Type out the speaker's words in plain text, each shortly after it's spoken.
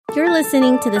You're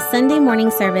listening to the Sunday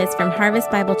morning service from Harvest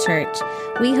Bible Church.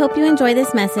 We hope you enjoy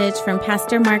this message from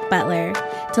Pastor Mark Butler.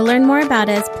 To learn more about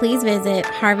us, please visit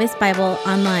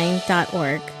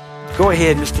harvestbibleonline.org. Go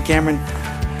ahead, Mr. Cameron.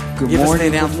 Good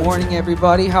morning,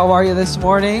 everybody. How are you this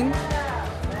morning?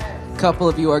 A couple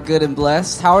of you are good and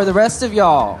blessed. How are the rest of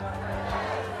y'all?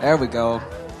 There we go.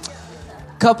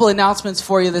 Couple announcements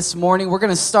for you this morning. We're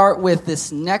going to start with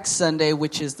this next Sunday,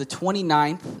 which is the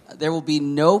 29th. There will be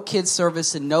no kids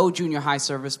service and no junior high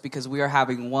service because we are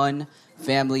having one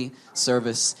family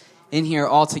service in here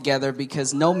all together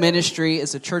because no ministry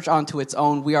is a church unto its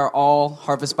own. We are all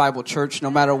Harvest Bible Church. No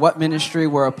matter what ministry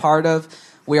we're a part of,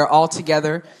 we are all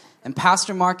together. And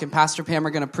Pastor Mark and Pastor Pam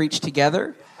are going to preach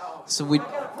together. So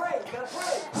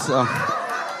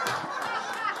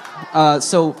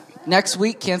next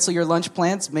week, cancel your lunch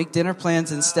plans, make dinner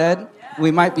plans instead.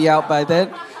 We might be out by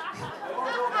then.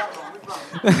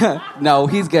 No,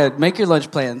 he's good. Make your lunch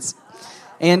plans.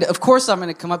 And of course, I'm going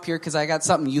to come up here because I got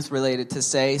something youth related to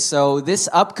say. So this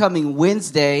upcoming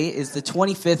Wednesday is the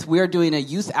 25th. We are doing a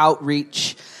youth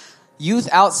outreach. Youth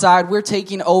outside, we're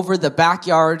taking over the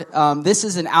backyard. This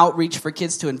is an outreach for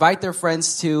kids to invite their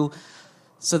friends to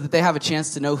so that they have a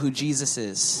chance to know who Jesus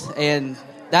is. And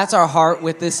that's our heart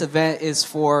with this event, is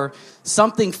for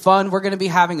something fun. We're going to be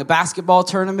having a basketball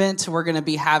tournament. We're going to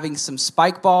be having some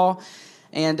spike ball.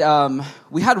 And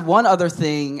we had one other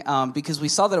thing because we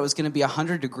saw that it was going to be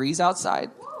 100 degrees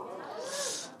outside.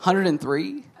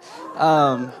 103.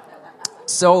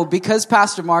 So because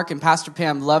Pastor Mark and Pastor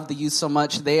Pam love the youth so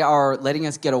much, they are letting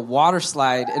us get a water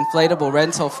slide inflatable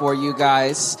rental for you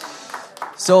guys.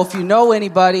 So if you know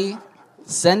anybody,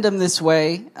 send them this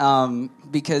way.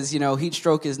 Because, you know, heat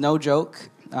stroke is no joke.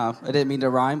 I didn't mean to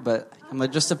rhyme, but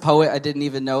I'm just a poet. I didn't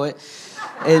even know it.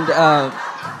 And,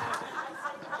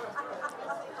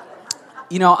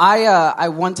 you know, I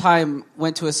one time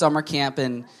went to a summer camp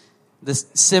in this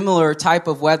similar type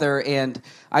of weather, and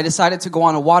I decided to go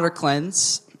on a water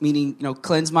cleanse, meaning, you know,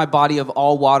 cleanse my body of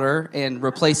all water and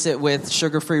replace it with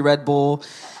sugar-free Red Bull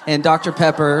and Dr.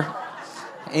 Pepper.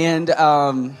 And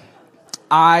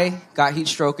I got heat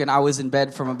stroke, and I was in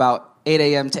bed from about 8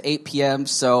 a.m. to 8 p.m.,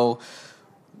 so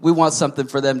we want something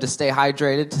for them to stay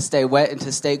hydrated, to stay wet, and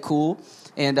to stay cool.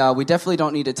 And we definitely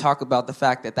don't need to talk about the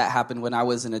fact that happened when I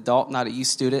was an adult, not a youth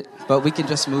student, but we can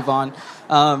just move on.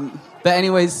 But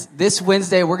anyways, this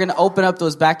Wednesday, we're going to open up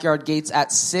those backyard gates at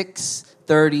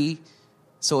 6:30.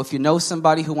 So if you know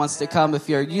somebody who wants to come, if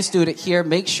you're a youth student here,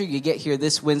 make sure you get here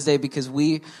this Wednesday because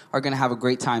we are going to have a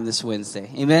great time this Wednesday.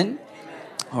 Amen?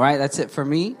 All right, that's it for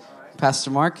me.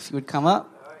 Pastor Mark, if you would come up.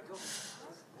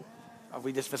 Are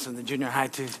we dismissing the junior high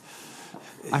too?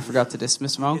 I forgot to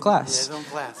dismiss my own class. His own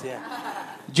class, yeah.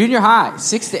 Junior high,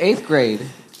 6th to 8th grade.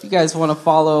 If you guys want to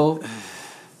follow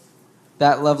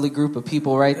that lovely group of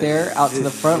people right there out to the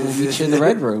front, we'll meet you in the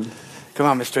red room. Come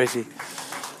on, Miss Tracy.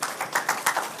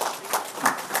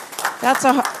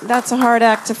 That's a hard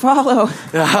act to follow.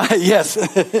 Yes.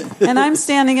 And I'm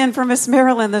standing in for Miss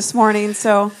Marilyn this morning,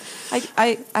 so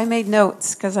I made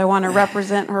notes because I want to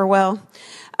represent her well.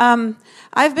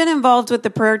 I've been involved with the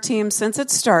prayer team since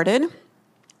it started,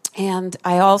 and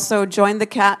I also joined the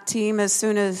CAT team as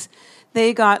soon as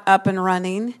they got up and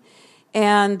running,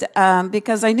 and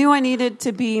because I knew I needed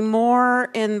to be more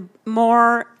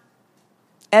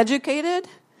educated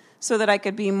so that I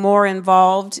could be more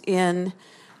involved in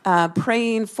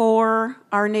praying for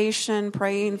our nation,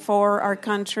 praying for our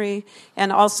country,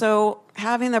 and also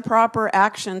having the proper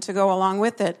action to go along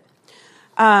with it.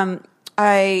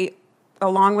 I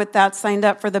along with that, signed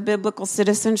up for the biblical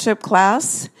citizenship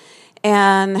class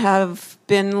and have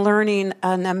been learning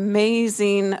an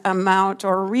amazing amount,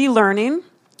 or relearning.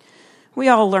 We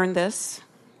all learned this,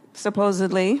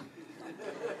 supposedly,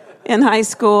 in high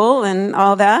school and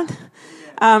all that.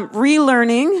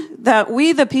 Relearning that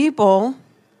we the people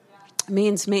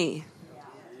means me.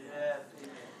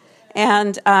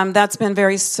 And that's been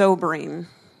very sobering.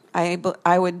 I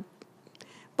would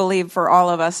believe for all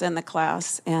of us in the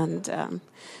class. And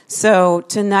so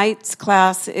tonight's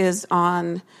class is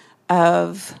on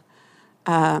I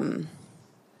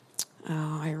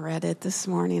read it this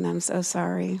morning. I'm so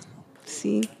sorry.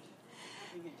 See?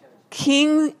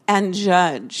 King and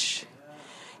Judge.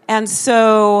 And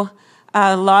so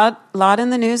a lot in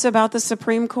the news about the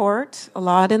Supreme Court, a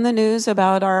lot in the news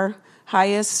about our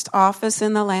highest office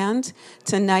in the land.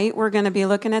 Tonight we're going to be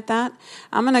looking at that.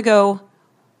 I'm going to go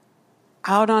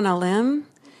out on a limb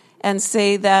and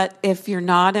say that if you're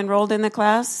not enrolled in the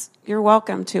class, you're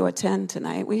welcome to attend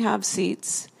tonight. We have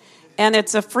seats. And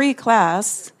it's a free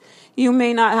class. You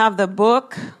may not have the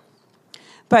book,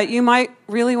 but you might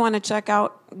really want to check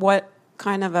out what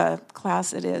kind of a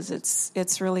class it is.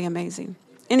 It's really amazing.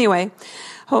 Anyway,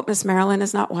 hope Miss Marilyn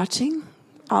is not watching.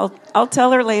 I'll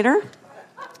tell her later.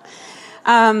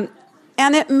 And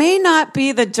it may not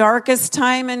be the darkest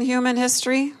time in human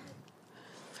history,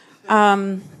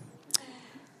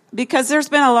 because there's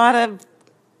been a lot of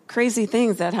crazy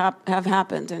things that have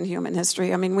happened in human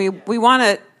history. I mean, we want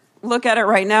to look at it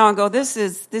right now and go, this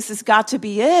has got to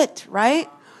be it, right?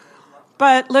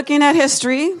 But looking at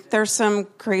history, there's some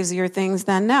crazier things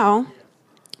than now.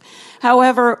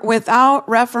 However, without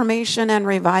reformation and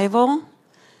revival,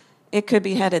 it could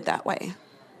be headed that way.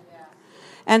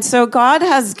 And so God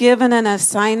has given an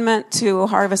assignment to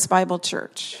Harvest Bible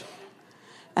Church,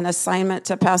 an assignment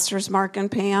to Pastors Mark and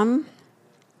Pam.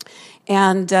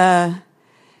 And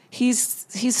he's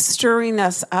stirring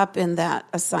us up in that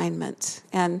assignment.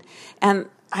 And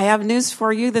I have news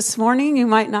for you this morning. You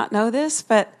might not know this,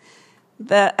 but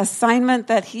the assignment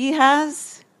that he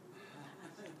has,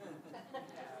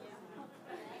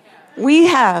 we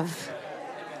have.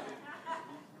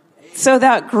 So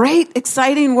that great,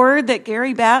 exciting word that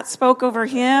Gary Batt spoke over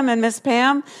him and Miss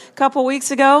Pam a couple weeks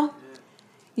ago,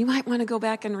 you might want to go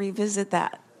back and revisit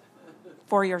that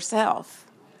for yourself.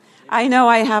 I know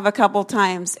I have a couple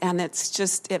times, and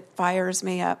it fires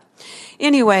me up.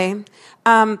 Anyway,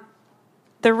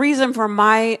 the reason for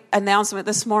my announcement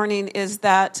this morning is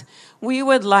that we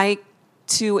would like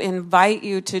to invite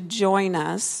you to join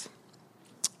us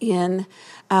in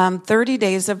 30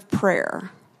 days of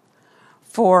prayer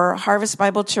for Harvest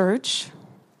Bible Church,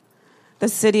 the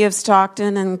city of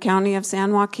Stockton and county of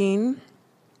San Joaquin,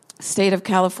 state of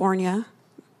California,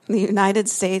 the United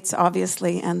States,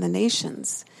 obviously, and the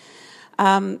nations.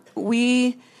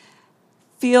 We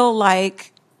feel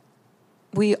like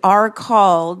we are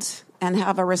called and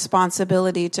have a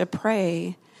responsibility to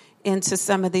pray into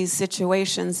some of these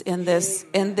situations in this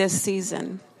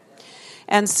season.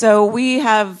 And so we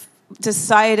have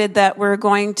decided that we're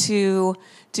going to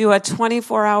do a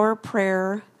 24-hour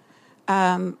prayer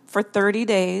for 30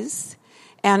 days,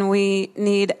 and we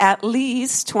need at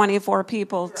least 24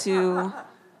 people to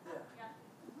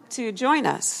join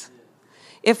us.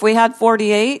 If we had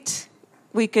 48,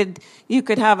 you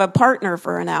could have a partner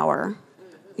for an hour.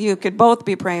 You could both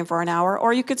be praying for an hour,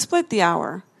 or you could split the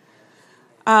hour.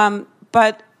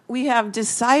 But we have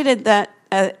decided that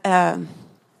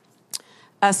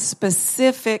a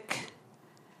specific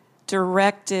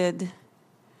directed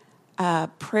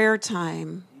prayer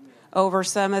time over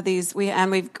some of these,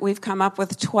 we've come up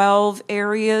with 12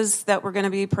 areas that we're going to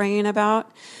be praying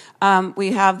about.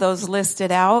 We have those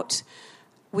listed out.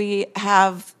 We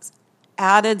have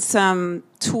added some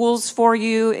tools for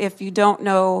you if you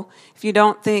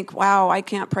don't think, wow, I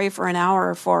can't pray for an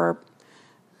hour for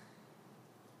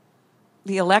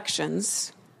the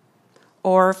elections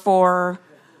or for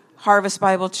Harvest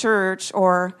Bible Church,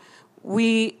 or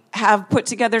we have put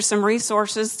together some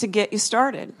resources to get you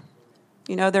started.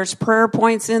 There's prayer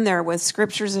points in there with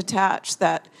scriptures attached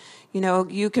that,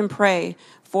 you can pray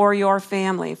for your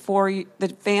family, for the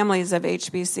families of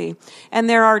HBC. And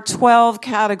there are 12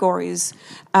 categories,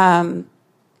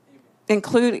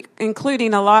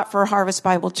 including a lot for Harvest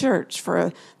Bible Church,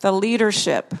 for the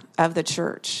leadership of the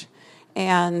church,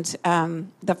 and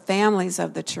the families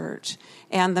of the church,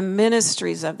 and the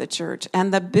ministries of the church,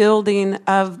 and the building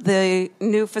of the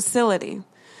new facility.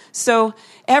 So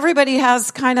everybody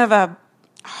has kind of a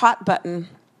hot button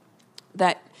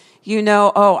that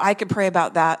I could pray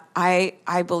about that.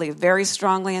 I believe very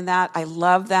strongly in that. I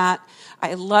love that.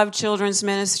 I love children's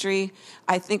ministry.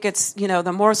 I think it's,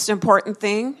 the most important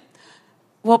thing.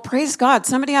 Well, praise God.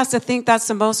 Somebody has to think that's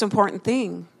the most important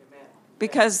thing,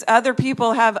 because other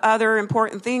people have other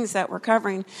important things that we're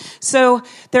covering. So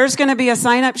there's going to be a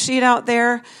sign-up sheet out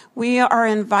there. We are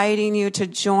inviting you to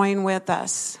join with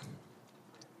us.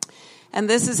 And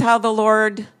this is how the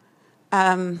Lord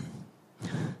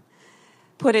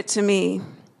put it to me.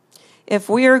 If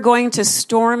we are going to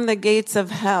storm the gates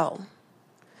of hell,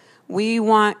 we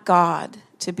want God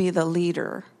to be the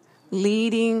leader,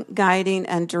 leading, guiding,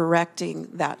 and directing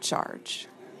that charge.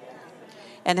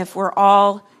 And if we're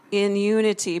all in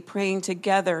unity, praying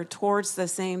together towards the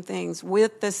same things,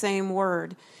 with the same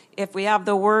word, if we have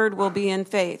the word, we'll be in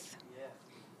faith,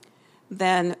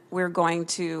 then we're going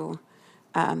to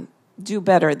do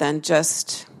better than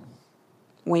just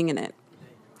winging it.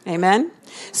 Amen.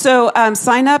 So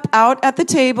sign up out at the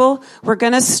table. We're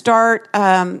going to start.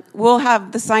 We'll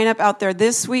have the sign up out there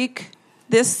this week,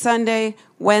 this Sunday,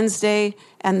 Wednesday,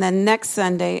 and then next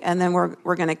Sunday, and then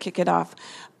we're going to kick it off.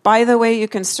 By the way, you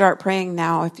can start praying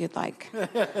now if you'd like.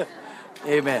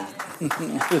 Amen.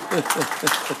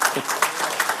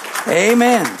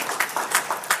 Amen.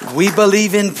 We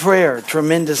believe in prayer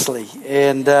tremendously.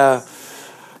 And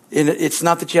it's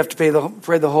not that you have to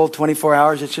pray the whole 24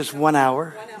 hours. It's just 1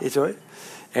 hour. It's all right.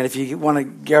 And if you want to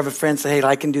grab a friend and say, hey,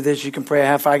 I can do this, you can pray a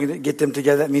half hour, I can get them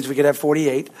together. That means we could have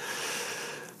 48.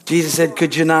 Jesus said,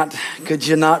 could you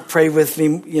not pray with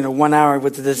me, 1 hour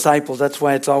with the disciples? That's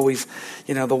why it's always,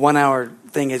 the 1 hour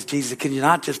thing is, Jesus, could you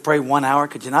not just pray 1 hour?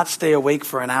 Could you not stay awake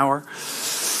for an hour?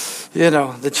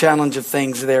 The challenge of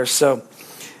things there. So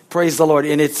praise the Lord.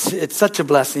 And it's such a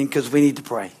blessing because we need to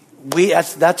pray.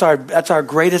 That's our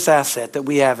greatest asset that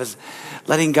we have is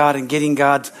letting God and getting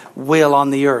God's will on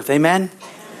the earth. Amen?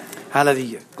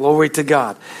 Hallelujah. Glory to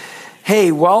God.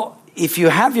 Hey, well, if you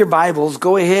have your Bibles,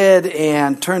 go ahead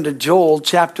and turn to Joel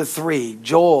chapter 3.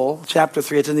 Joel chapter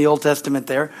 3. It's in the Old Testament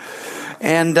there.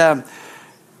 And,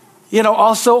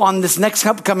 also on this next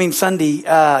upcoming Sunday,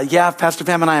 Pastor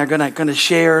Pam and I are going to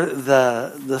share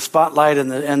the spotlight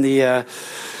and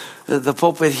the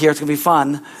pulpit here. It's going to be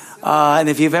fun. And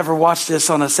if you've ever watched this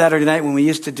on a Saturday night when we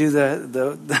used to do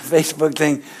the Facebook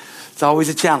thing, it's always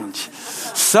a challenge.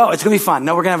 So it's going to be fun.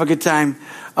 No, we're going to have a good time.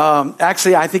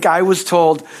 Actually, I think I was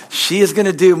told she is going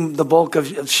to do the bulk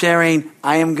of sharing.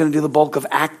 I am going to do the bulk of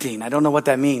acting. I don't know what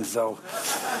that means, though.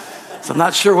 So I'm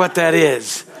not sure what that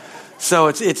is. So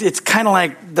it's kind of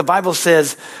like the Bible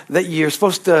says that you're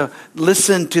supposed to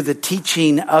listen to the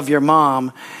teaching of your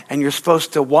mom and you're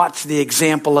supposed to watch the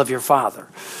example of your father.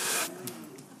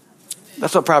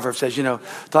 That's what Proverbs says,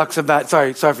 talks about,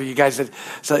 sorry for you guys,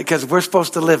 because we're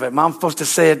supposed to live it. Mom's supposed to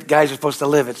say it, guys are supposed to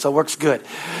live it, so it works good.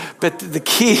 But the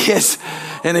key is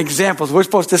in examples. We're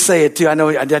supposed to say it too. I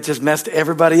know that just messed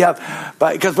everybody up,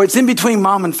 but because it's in between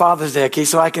Mom and Father's Day, okay,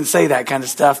 so I can say that kind of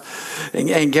stuff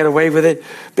and get away with it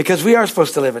because we are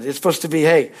supposed to live it. It's supposed to be,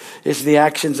 hey, it's the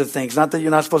actions of things. Not that you're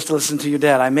not supposed to listen to your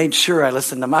dad. I made sure I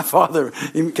listened to my father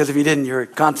because if you didn't, your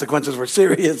consequences were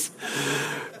serious.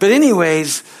 But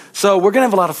anyways, so we're going to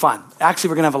have a lot of fun. Actually,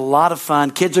 we're going to have a lot of fun.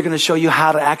 Kids are going to show you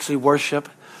how to actually worship.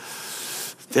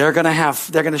 They're going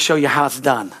to show you how it's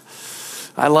done.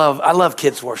 I love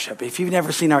kids worship. If you've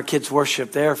never seen our kids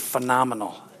worship, they're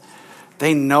phenomenal.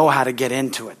 They know how to get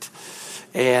into it.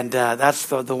 And that's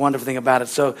the wonderful thing about it.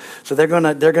 So they're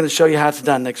gonna show you how it's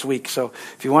done next week. So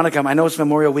if you want to come, I know it's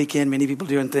Memorial Weekend, many people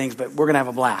doing things, but we're going to have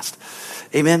a blast.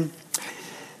 Amen.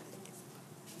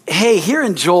 Hey, here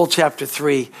in Joel chapter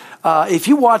 3, if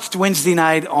you watched Wednesday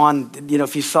night on,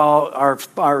 if you saw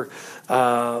our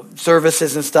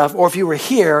services and stuff, or if you were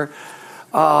here,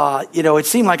 it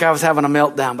seemed like I was having a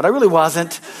meltdown, but I really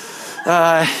wasn't.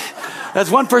 As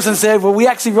one person said, well, we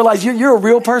actually realized you're a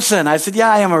real person. I said,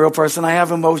 yeah, I am a real person. I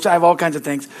have emotions. I have all kinds of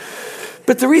things.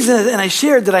 But the reason, and I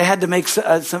shared that I had to make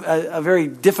a very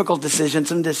difficult decision,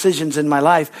 some decisions in my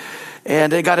life,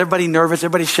 and it got everybody nervous.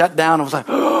 Everybody shut down. I was like,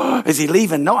 oh, is he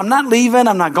leaving? No, I'm not leaving.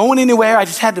 I'm not going anywhere. I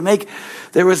just had to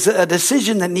there was a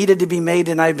decision that needed to be made,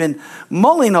 and I've been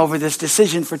mulling over this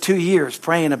decision for 2 years,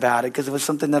 praying about it, because it was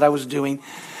something that I was doing,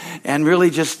 and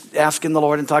really just asking the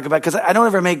Lord and talking about it, because I don't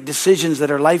ever make decisions that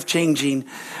are life-changing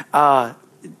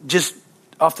just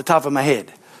off the top of my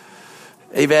head.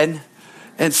 Amen?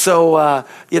 And so,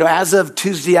 as of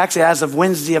Tuesday, actually as of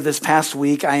Wednesday of this past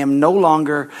week, I am no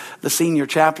longer the senior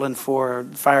chaplain for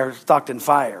Stockton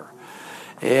Fire,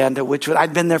 and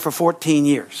I'd been there for 14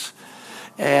 years,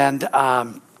 and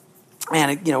I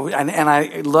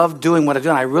love doing what I do.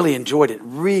 And I really enjoyed it,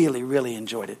 really, really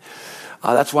enjoyed it.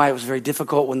 That's why it was very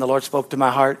difficult when the Lord spoke to my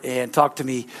heart and talked to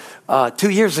me 2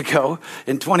 years ago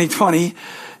in 2020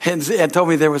 and told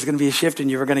me there was going to be a shift and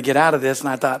you were going to get out of this. And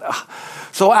I thought,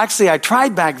 So actually I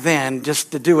tried back then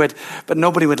just to do it, but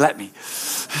nobody would let me.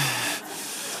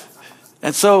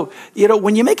 And so,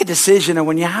 when you make a decision or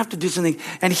when you have to do something,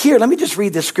 and here, let me just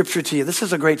read this scripture to you. This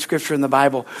is a great scripture in the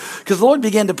Bible because the Lord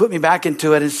began to put me back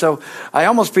into it. And so I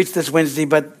almost preached this Wednesday,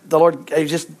 but the Lord, there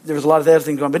was a lot of other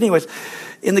things going on. But anyways,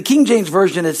 in the King James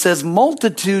Version, it says,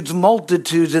 multitudes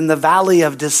in the valley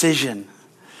of decision.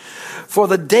 For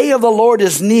the day of the Lord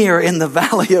is near in the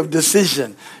valley of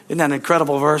decision. Isn't that an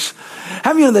incredible verse?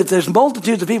 How many know that there's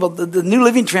multitudes of people? The New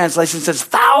Living Translation says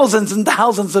thousands and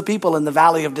thousands of people in the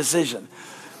valley of decision.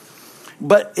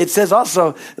 But it says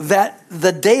also that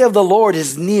the day of the Lord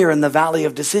is near in the valley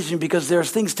of decision because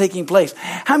there's things taking place.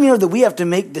 How many know that we have to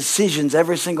make decisions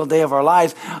every single day of our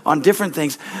lives on different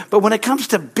things? But when it comes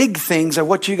to big things or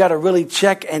what you got to really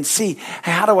check and see,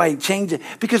 how do I change it?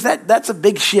 Because that's a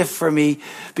big shift for me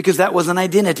because that was an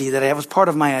identity that I was part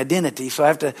of my identity. So I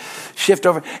have to shift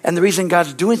over. And the reason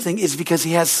God's doing things is because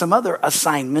he has some other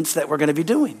assignments that we're going to be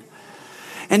doing.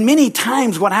 And many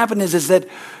times what happens is that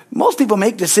most people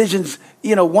make decisions,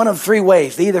 one of three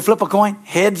ways. They either flip a coin,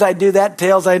 heads I do that,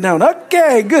 tails I don't.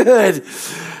 Okay, good.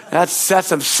 That's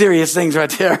some serious things right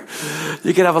there.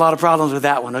 You could have a lot of problems with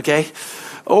that one, okay?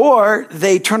 Or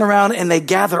they turn around and they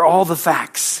gather all the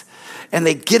facts and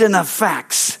they get enough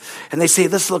facts and they say,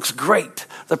 this looks great.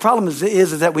 The problem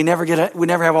is that we never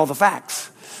have all the facts.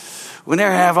 We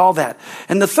never have all that.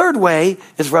 And the third way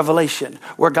is revelation,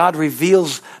 where God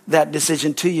reveals that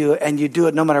decision to you and you do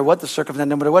it no matter what the circumstance,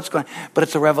 no matter what's going on. But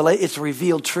it's a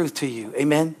revealed truth to you.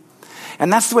 Amen?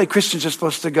 And that's the way Christians are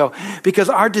supposed to go, because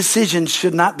our decisions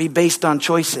should not be based on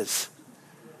choices.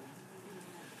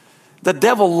 The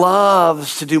devil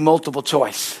loves to do multiple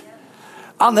choice.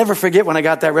 I'll never forget when I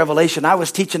got that revelation. I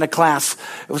was teaching a class.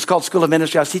 It was called School of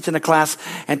Ministry. I was teaching a class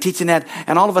and teaching that.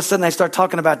 And all of a sudden I started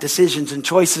talking about decisions and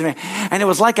choices. And it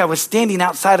was like I was standing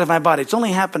outside of my body. It's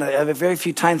only happened a very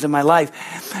few times in my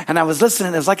life. And I was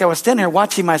listening. It was like I was standing here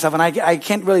watching myself. And I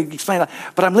can't really explain it.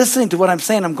 But I'm listening to what I'm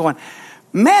saying. I'm going,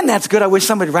 man, that's good. I wish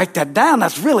somebody would write that down.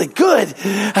 That's really good.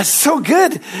 That's so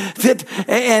good.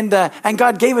 And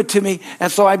God gave it to me. And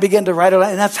so I began to write it.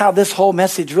 And that's how this whole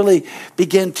message really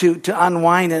began to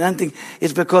unwind. And I think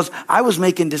it's because I was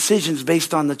making decisions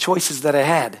based on the choices that I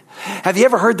had. Have you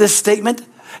ever heard this statement?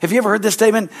 Have you ever heard this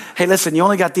statement? Hey, listen, you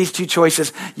only got these two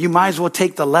choices. You might as well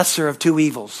take the lesser of two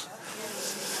evils.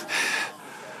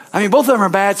 I mean, both of them are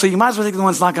bad, so you might as well take the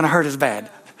one that's not going to hurt as bad.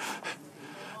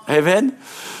 Amen?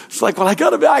 It's like, well, I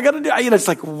gotta do, it's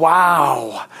like,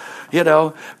 wow,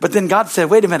 but then God said,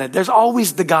 wait a minute, there's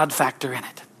always the God factor in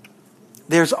it.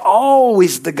 There's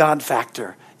always the God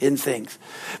factor in things.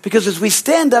 Because as we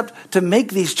stand up to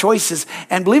make these choices,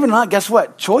 and believe it or not, guess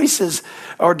what? Choices,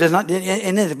 or does not,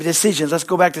 in decisions, let's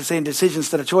go back to saying decisions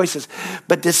instead of choices.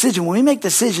 But when we make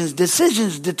decisions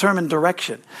determine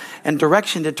direction. And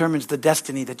direction determines the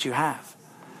destiny that you have.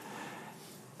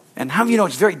 And how do you know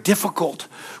it's very difficult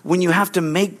when you have to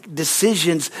make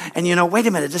decisions and wait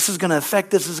a minute, this is going to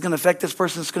affect this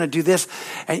person, it's going to do this.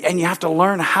 And you have to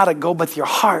learn how to go with your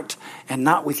heart and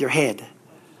not with your head.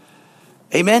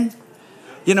 Amen?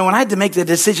 When I had to make the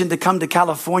decision to come to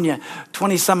California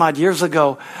 20 some odd years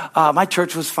ago, my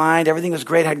church was fine. Everything was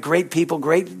great. Had great people.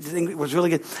 It was really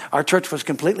good. Our church was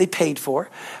completely paid for.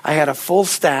 I had a full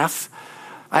staff.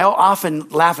 I often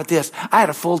laugh at this. I had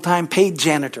a full-time paid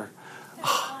janitor.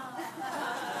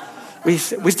 We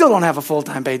still don't have a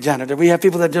full-time paid janitor. We have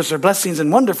people that just are blessings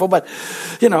and wonderful. But,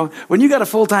 when you got a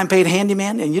full-time paid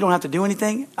handyman and you don't have to do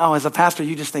anything, as a pastor,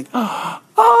 you just think,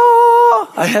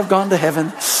 oh, I have gone to heaven.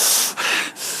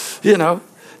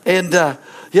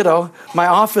 My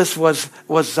office was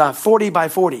 40 by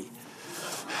 40.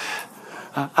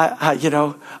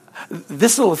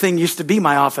 This little thing used to be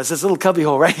my office, this little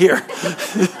cubbyhole right here.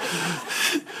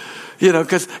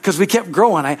 Because we kept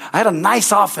growing. I had a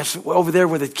nice office over there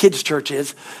where the kids' church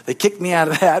is. They kicked me out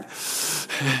of that.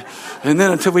 And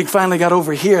then until we finally got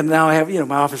over here, and now I have,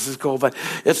 my office is cool, but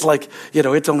it's like,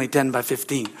 it's only 10 by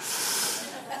 15.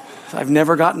 I've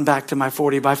never gotten back to my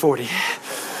 40 by 40.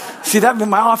 See,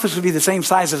 my office would be the same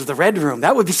size as the red room.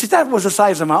 That was the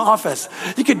size of my office.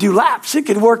 You could do laps. You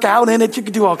could work out in it. You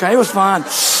could do all kinds. It was fun.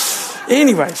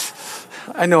 Anyways,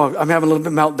 I know I'm having a little bit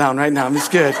of meltdown right now. It's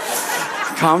good.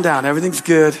 Calm down. Everything's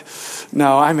good.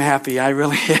 No, I'm happy. I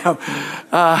really am.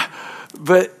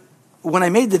 But when I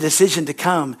made the decision to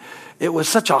come, it was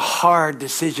such a hard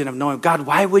decision of knowing, God,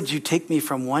 why would you take me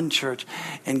from one church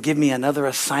and give me another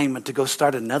assignment to go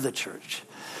start another church?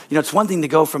 It's one thing to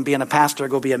go from being a pastor,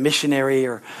 go be a missionary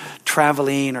or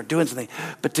traveling or doing something,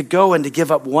 but to go and to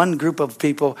give up one group of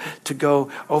people to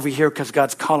go over here because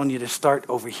God's calling you to start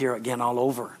over here again all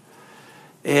over.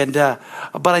 But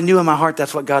I knew in my heart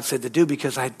that's what God said to do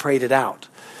because I had prayed it out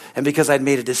and because I'd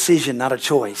made a decision, not a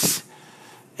choice.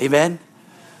 Amen?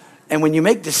 And when you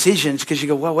make decisions, because you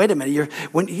go, well, wait a minute.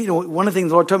 One of the things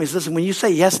the Lord told me is, listen, when you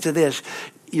say yes to this,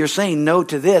 you're saying no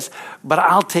to this, but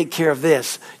I'll take care of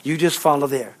this. You just follow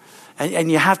there.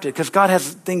 And you have to, because God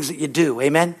has things that you do.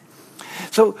 Amen?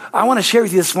 So I want to share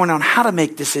with you this morning on how to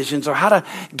make decisions or how to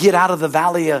get out of the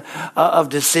valley of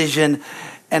decision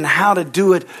and how to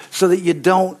do it so that you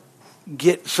don't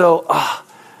get so,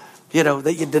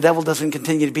 that the devil doesn't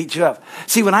continue to beat you up.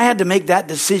 See, when I had to make that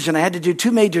decision, I had to do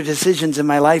two major decisions in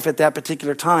my life at that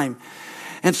particular time.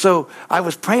 And so I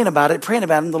was praying about it,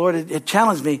 and the Lord had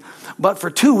challenged me. But for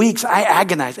 2 weeks, I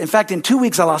agonized. In fact, in 2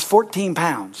 weeks, I lost 14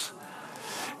 pounds.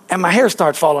 And my hair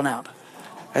started falling out.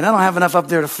 And I don't have enough up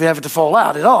there to have it to fall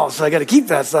out at all. So I got to keep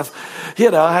that stuff.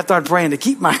 I started praying to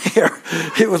keep my hair.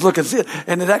 It was looking,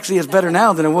 and it actually is better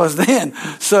now than it was then.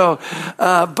 So,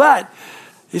 but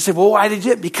he said, well, why did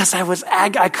you? Because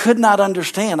I could not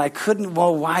understand.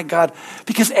 Why God?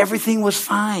 Because everything was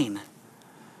fine.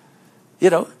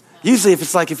 Usually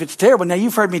if it's terrible. Now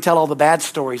you've heard me tell all the bad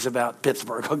stories about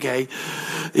Pittsburgh, okay?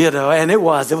 And it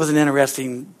was an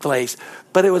interesting place.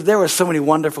 But there were so many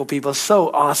wonderful people,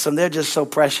 so awesome. They're just so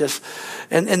precious.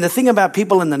 And the thing about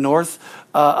people in the north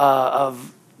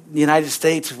of the United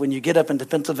States, when you get up into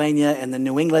Pennsylvania and the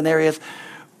New England areas,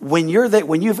 when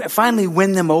you finally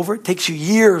win them over, it takes you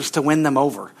years to win them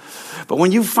over. But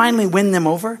when you finally win them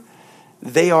over,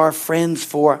 they are friends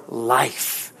for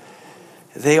life.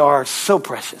 They are so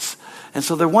precious. And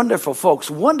so they're wonderful folks.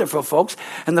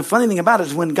 And the funny thing about it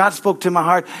is when God spoke to my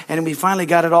heart and we finally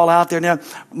got it all out there. Now,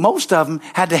 most of them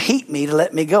had to hate me to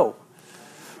let me go.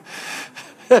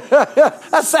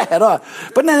 That's sad, huh?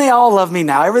 But then they all love me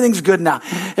now. Everything's good now.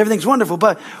 Everything's wonderful.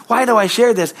 But why do I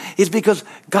share this? It's because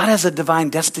God has a divine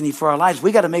destiny for our lives.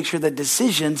 We got to make sure that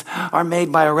decisions are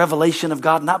made by a revelation of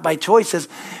God, not by choices,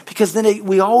 because then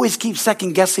we always keep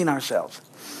second guessing ourselves.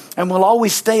 And we'll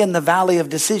always stay in the valley of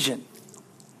decision.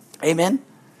 Amen?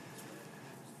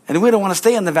 And we don't want to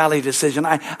stay in the valley of decision.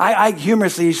 I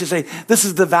humorously used to say, this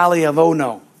is the valley of oh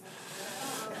no.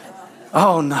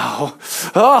 Oh no.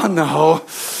 Oh no.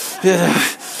 Yeah.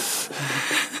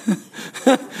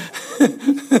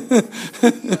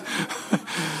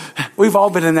 We've all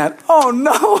been in that. Oh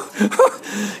no.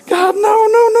 God,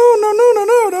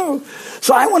 no.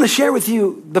 So I want to share with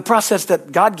you the process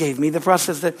that God gave me, the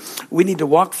process that we need to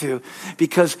walk through,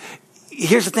 because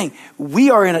here's the thing.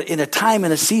 We are in a time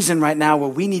and a season right now where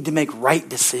we need to make right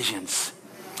decisions.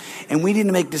 And we need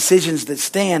to make decisions that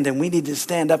stand, and we need to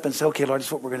stand up and say, okay, Lord, this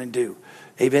is what we're going to do.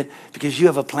 Amen? Because you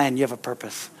have a plan, you have a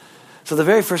purpose. So the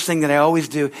very first thing that I always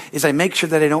do is I make sure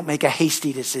that I don't make a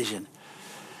hasty decision.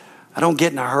 I don't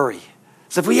get in a hurry.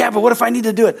 So but what if I need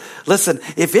to do it? Listen,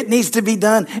 if it needs to be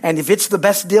done, and if it's the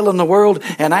best deal in the world,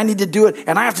 and I need to do it,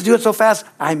 and I have to do it so fast,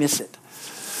 I miss it.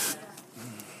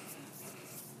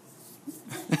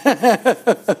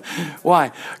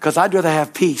 Why? Because I'd rather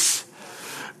have peace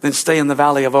than stay in the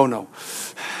valley of oh no.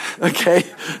 Okay?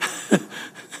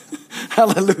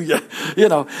 Hallelujah.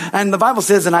 And the Bible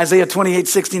says in Isaiah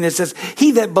 28:16, it says,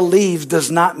 he that believes does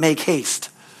not make haste.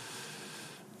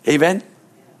 Amen?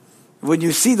 When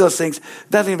you see those things,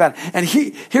 that's the thing about it. And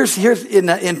here's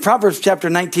in Proverbs chapter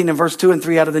 19 and verse 2 and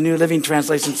 3 out of the New Living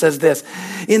Translation says this: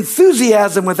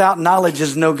 enthusiasm without knowledge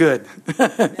is no good.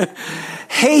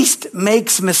 Haste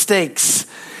makes mistakes.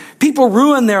 People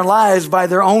ruin their lives by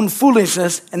their own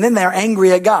foolishness, and then they're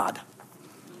angry at God.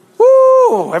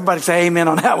 Woo! Everybody say amen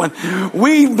on that one.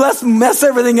 We mess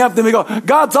everything up, then we go,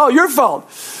 God, it's all your fault.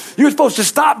 You're supposed to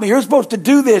stop me. You're supposed to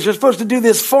do this. You're supposed to do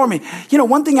this for me.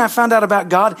 One thing I found out about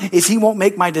God is he won't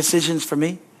make my decisions for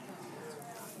me.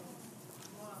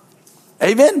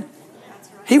 Amen?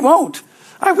 He won't.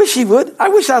 I wish he would. I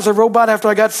wish I was a robot after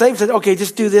I got saved. Said, okay,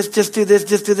 just do this, just do this,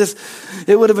 just do this.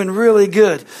 It would have been really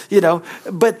good,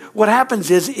 But what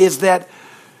happens is that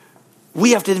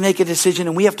we have to make a decision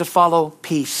and we have to follow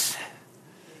peace.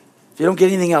 If you don't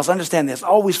get anything else, understand this.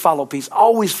 Always follow peace.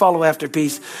 Always follow after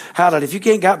peace. Hallelujah. If you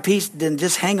can't got peace, then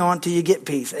just hang on till you get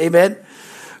peace. Amen?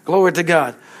 Glory to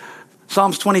God.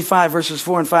 Psalms 25 verses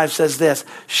 4 and 5 says this: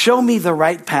 show me the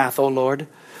right path, O Lord.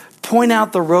 Point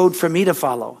out the road for me to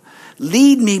follow.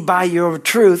 Lead me by your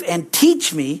truth and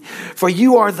teach me, for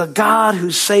you are the God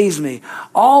who saves me.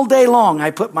 All day long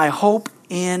I put my hope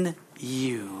in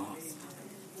you.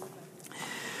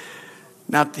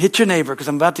 Now hit your neighbor, because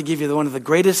I'm about to give you one of the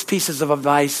greatest pieces of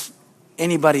advice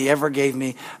anybody ever gave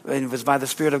me, and it was by the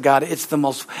Spirit of God.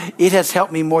 It has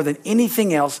helped me more than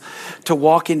anything else to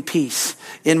walk in peace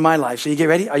in my life. So you get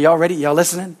ready? Are y'all ready? Y'all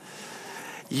listening?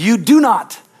 You do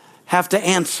not have to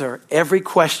answer every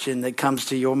question that comes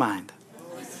to your mind.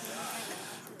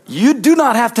 You do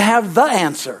not have to have the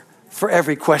answer for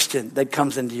every question that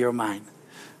comes into your mind.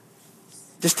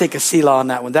 Just take a Selah on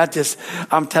that one.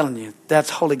 I'm telling you, that's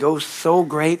Holy Ghost so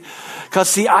great. Because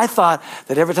see, I thought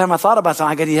that every time I thought about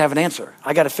something, I got to have an answer.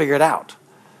 I got to figure it out.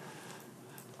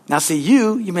 Now see,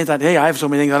 you may think, hey, I have so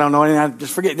many things I don't know anything. I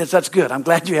just forget this. That's good. I'm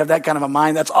glad you have that kind of a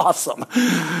mind. That's awesome.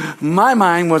 My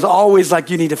mind was always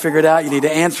like, you need to figure it out. You need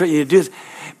to answer it. You need to do this.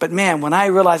 But man, when I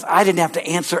realized I didn't have to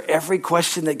answer every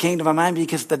question that came to my mind,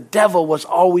 because the devil was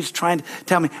always trying to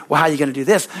tell me, well, how are you going to do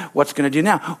this? What's going to do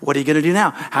now? What are you going to do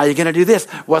now? How are you going to do this?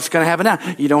 What's going to happen now?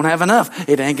 You don't have enough.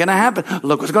 It ain't going to happen.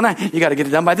 Look what's going to happen. You got to get it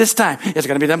done by this time. It's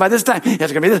going to be done by this time.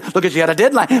 It's going to be this. Look, you got a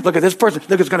deadline. Look at this person.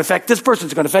 Look, it's going to affect this person.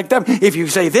 It's going to affect them. If you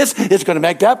say this, it's going to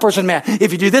make that person mad.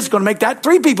 If you do this, it's going to make that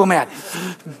 3 people mad.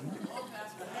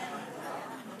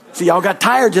 See, y'all got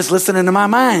tired just listening to my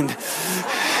mind.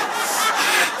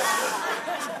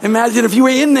 Imagine if you were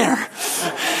in there.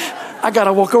 I got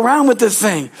to walk around with this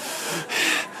thing.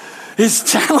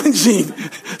 It's challenging.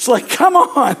 It's like, come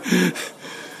on.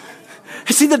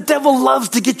 See, the devil loves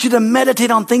to get you to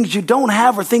meditate on things you don't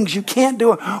have or things you can't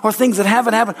do or things that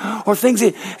haven't happened or things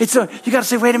that, you got to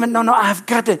say, wait a minute, no, I've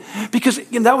got to, because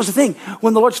that was the thing.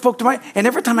 When the Lord spoke to and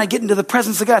every time I get into the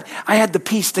presence of God, I had the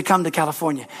peace to come to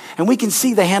California. And we can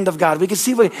see the hand of God. We can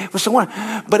see what was so on.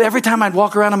 But every time I'd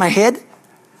walk around in my head,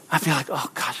 I'd be like,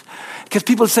 oh gosh. Because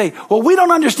people say, well, we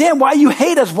don't understand why you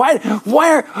hate us.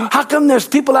 How come there's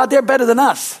people out there better than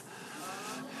us?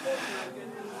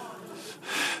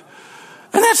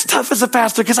 And that's tough as a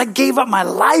pastor because I gave up my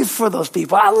life for those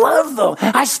people. I love them.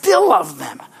 I still love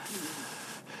them.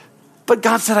 But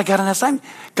God said, I got an assignment.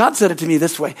 God said it to me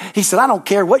this way. He said, I don't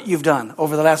care what you've done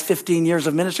over the last 15 years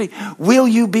of ministry. Will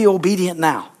you be obedient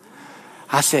now?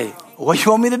 I say, what do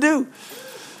you want me to do?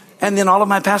 And then all of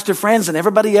my pastor friends and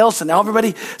everybody else and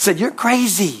everybody said, you're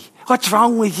crazy. What's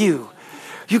wrong with you?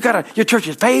 Your church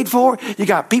is paid for. You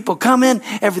got people coming.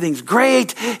 Everything's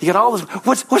great. You got all this.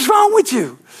 What's wrong with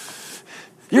you?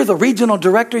 You're the regional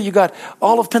director. You got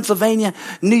all of Pennsylvania,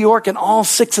 New York, and all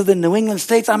 6 of the New England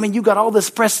states. I mean, you got all this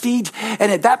prestige.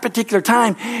 And at that particular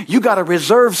time, you got a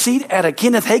reserved seat at a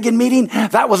Kenneth Hagin meeting.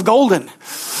 That was golden.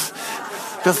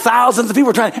 Because thousands of people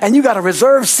were trying, and you got a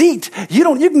reserved seat.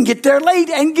 You can get there late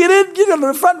and get in. You go to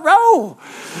the front row.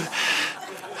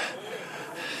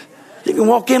 You can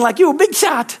walk in like you're a big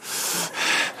shot.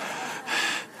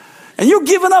 And you're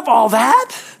giving up all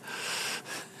that.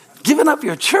 Giving up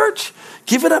your church.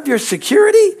 Giving up your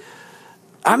security.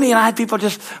 I mean, I had people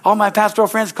all my pastoral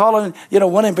friends calling,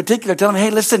 one in particular, telling me, hey,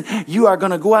 listen, you are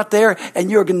going to go out there and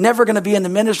you're never going to be in the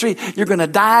ministry. You're going to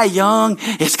die young.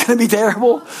 It's going to be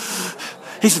terrible.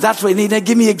 He said, that's what you need. They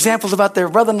give me examples about their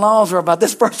brother-in-laws or about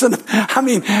this person. I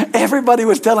mean, everybody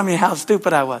was telling me how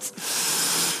stupid I was.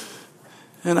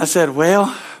 And I said,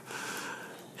 well,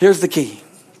 here's the key.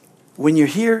 When you're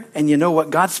here and you know what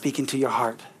God's speaking to your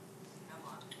heart,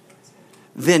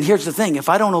 then here's the thing. If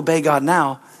I don't obey God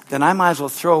now, then I might as well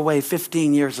throw away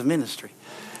 15 years of ministry.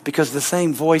 Because the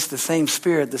same voice, the same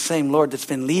spirit, the same Lord that's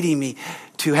been leading me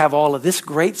to have all of this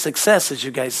great success, as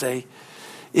you guys say,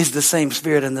 is the same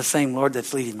spirit and the same Lord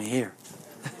that's leading me here.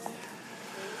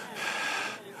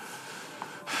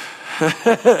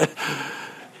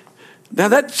 Now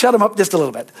that shut him up just a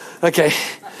little bit. Okay.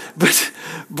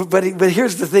 But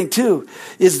here's the thing too,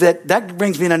 is that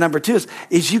brings me to number 2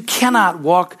 is you cannot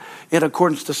walk in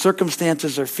accordance to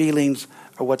circumstances or feelings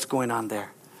or what's going on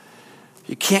there.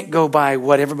 You can't go by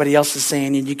what everybody else is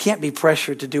saying, and you can't be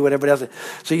pressured to do what everybody else is.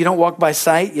 So you don't walk by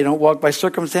sight, you don't walk by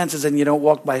circumstances, and you don't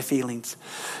walk by feelings.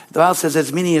 The Bible says,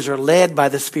 as many as are led by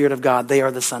the Spirit of God, they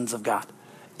are the sons of God.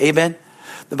 Amen?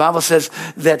 The Bible says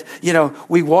that,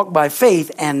 we walk by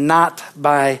faith and not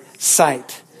by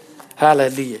sight.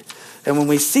 Hallelujah. And when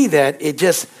we see that, it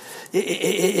just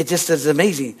is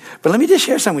amazing. But let me just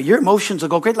share something. Your emotions will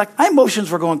go crazy. Like my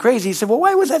emotions were going crazy. He said, well,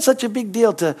 why was that such a big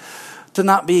deal to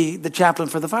not be the chaplain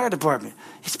for the fire department?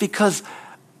 It's because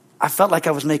I felt like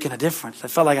I was making a difference. I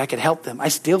felt like I could help them. I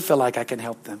still feel like I can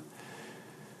help them.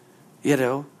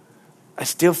 I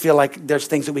still feel like there's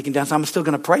things that we can do. So I'm still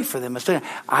going to pray for them.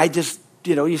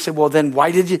 You say, well, then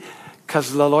why did you?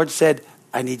 Because the Lord said,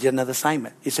 I need you another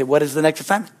assignment. You say, what is the next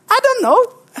assignment? I don't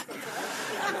know.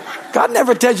 God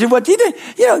never tells you what he did.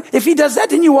 If he does that,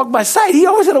 then you walk by sight. He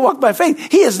always had to walk by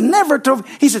faith. He has never told,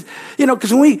 he said,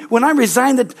 because when I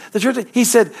resigned the church, he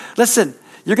said, listen,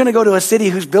 you're going to go to a city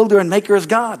whose builder and maker is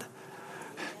God.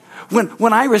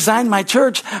 When I resigned my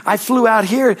church, I flew out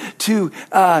here to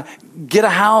get a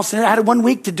house, and I had 1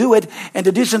 week to do it and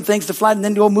to do some things to fly and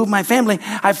then go move my family.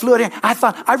 I flew out here.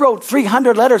 I wrote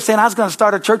 300 letters saying I was going to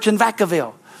start a church in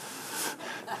Vacaville.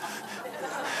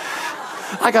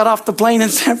 I got off the plane in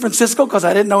San Francisco because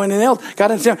I didn't know anything else. Got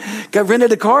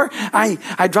rented a car.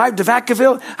 I drive to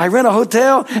Vacaville. I rent a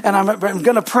hotel, and I'm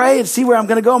going to pray and see where I'm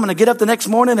going to go. I'm going to get up the next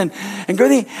morning and go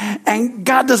there. And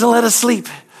God doesn't let us sleep.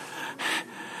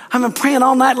 I've been praying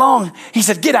all night long. He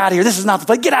said, get out of here. This is not the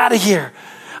place. Get out of here.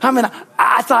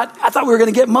 I thought we were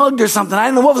going to get mugged or something. I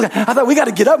didn't know what was going to. I thought we got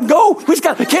to get up and go.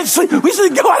 Can't sleep. We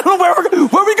should go. I don't know where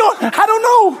are we going? I don't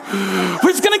know.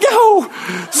 We're just going to go.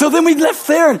 So then we left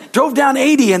there and drove down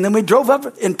 80, and then we drove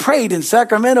up and prayed in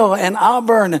Sacramento and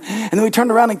Auburn, and then we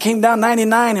turned around and came down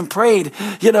 99 and prayed,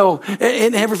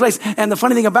 in every place. And the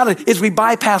funny thing about it is we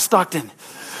bypassed Stockton.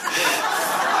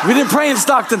 We didn't pray in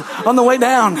Stockton on the way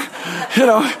down.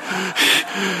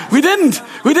 We didn't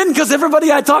because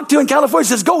everybody I talked to in California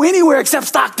says go anywhere except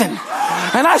Stockton.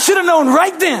 And I should have known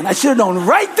right then.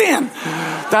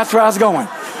 That's where I was going.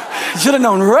 I should have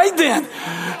known right then.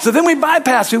 So then we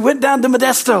bypassed. We went down to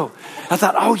Modesto. I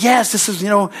thought, oh yes, this is,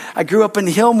 I grew up in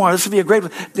Hillmore. This would be a great,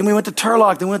 then we went to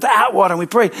Turlock, then we went to Atwater, and we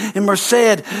prayed in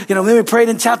Merced, then we prayed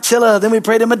in Chowchilla, then we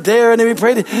prayed in Madera, and then we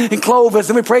prayed in Clovis,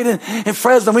 then we prayed in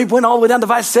Fresno, we went all the way down to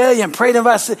Visalia and prayed in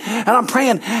Visalia, and I'm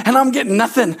praying, and I'm getting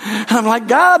nothing. And I'm like,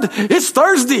 God, it's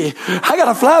Thursday. I got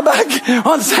to fly back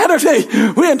on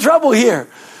Saturday. We're in trouble here.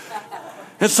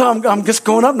 And so I'm just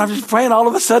going up and I'm just praying. All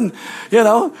of a sudden,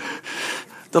 the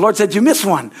Lord said, you missed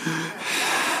one.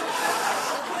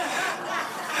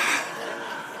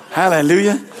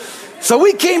 Hallelujah. So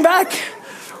we came back.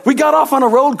 We got off on a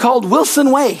road called Wilson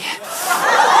Way.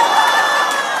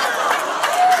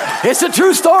 It's a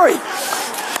true story.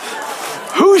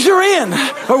 Hoosier Inn,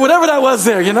 or whatever that was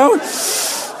there,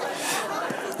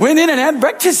 Went in and had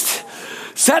breakfast.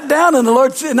 Sat down, and the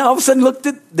Lord said, and all of a sudden looked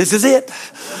at, this is it.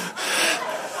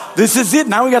 This is it.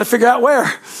 Now we got to figure out where.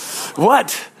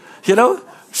 What?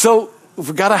 So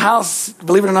we got a house,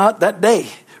 believe it or not, that day.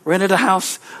 Rented a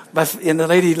house, and the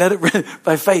lady let it rent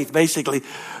by faith, basically.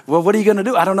 Well, what are you going to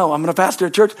do? I don't know. I'm going to pastor a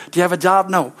church. Do you have a job?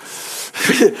 No.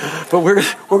 But we're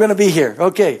going to be here.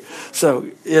 Okay. So,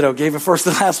 gave it first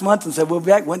and last month and said, we'll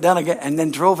be back. Went down again and then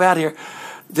drove out here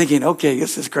thinking, okay,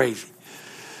 this is crazy.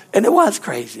 And it was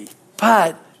crazy,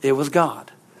 but it was God.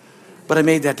 But I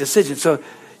made that decision. So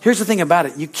here's the thing about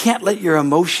it. You can't let your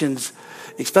emotions,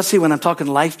 especially when I'm talking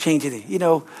life-changing,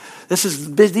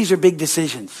 these are big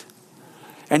decisions.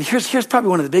 And here's probably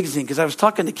one of the biggest things, because I was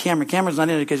talking to Cameron. Cameron's not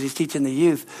in it because he's teaching the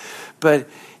youth. But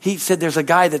he said there's a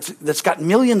guy that's got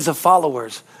millions of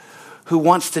followers who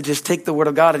wants to just take the word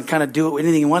of God and kind of do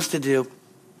anything he wants to do.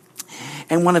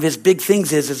 And one of his big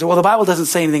things is, well, the Bible doesn't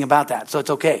say anything about that, so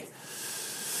it's okay.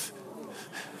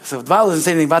 So if the Bible doesn't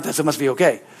say anything about that, so it must be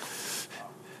okay.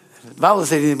 The Bible doesn't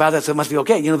say anything about that, so it must be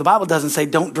okay. The Bible doesn't say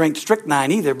don't drink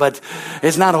strychnine either, but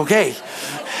it's not okay.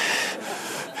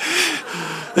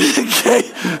 Okay,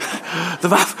 the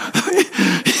Bible,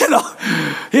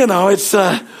 it's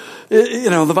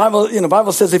the Bible. The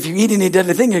Bible says if you eat any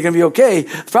deadly thing, you're going to be okay.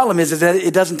 The problem is that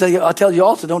it doesn't tell you. I'll tell you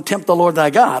also, don't tempt the Lord thy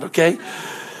God. Okay,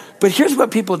 but here's what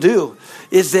people do: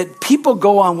 is that people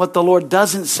go on what the Lord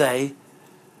doesn't say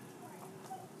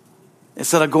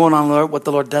instead of going on what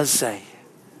the Lord does say.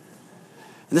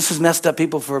 And this has messed up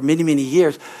people for many, many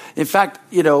years. In fact,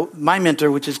 my mentor,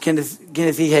 which is Kenneth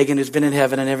E. Hagin, who's been in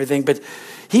heaven and everything, but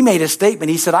he made a statement.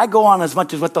 He said, I go on as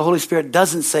much as what the Holy Spirit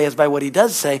doesn't say as by what he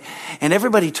does say. And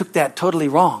everybody took that totally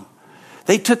wrong.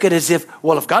 They took it as if,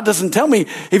 well, if God doesn't tell me,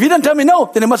 if he doesn't tell me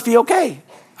no, then it must be okay.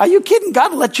 Are you kidding?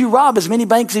 God will let you rob as many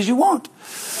banks as you want.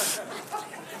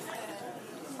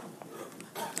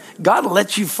 God will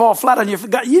let you fall flat on your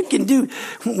feet. You can do,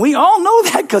 we all know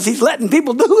that because he's letting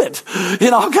people do it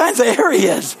in all kinds of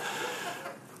areas.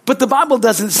 But the Bible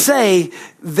doesn't say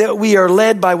that we are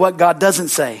led by what God doesn't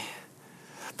say.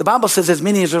 The Bible says as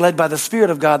many as are led by the Spirit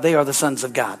of God, they are the sons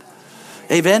of God.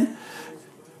 Amen?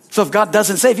 So if God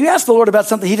doesn't say, if you ask the Lord about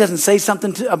something, he doesn't say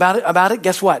something about it,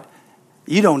 guess what?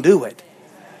 You don't do it.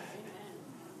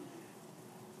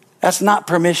 That's not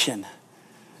permission.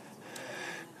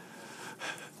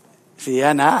 See,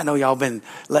 I know y'all been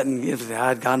letting,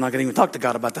 God, I'm not going to even talk to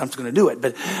God about that. I'm just going to do it.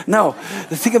 But no,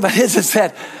 the thing about it is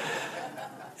that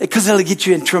because it'll get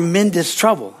you in tremendous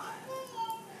trouble.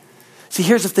 See,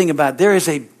 here's the thing about it. There is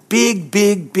a big,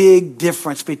 big, big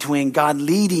difference between God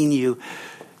leading you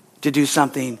to do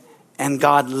something and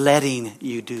God letting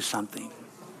you do something.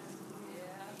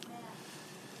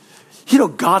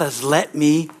 God has let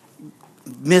me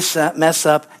mess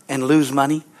up and lose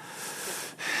money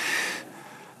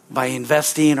by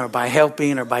investing or by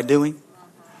helping or by doing.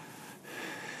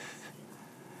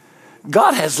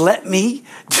 God has let me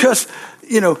just,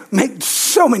 make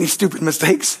so many stupid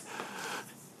mistakes.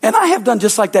 And I have done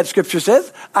just like that scripture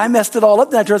says. I messed it all up.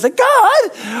 And I turned and said,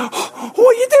 God, what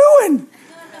are you doing?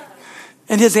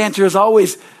 And his answer is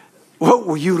always, what,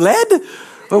 were you led?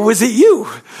 Or was it you?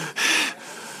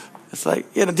 It's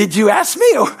like, did you ask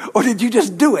me or did you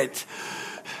just do it?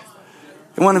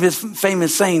 And one of his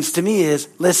famous sayings to me is,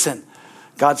 listen,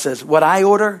 God says, what I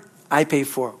order, I pay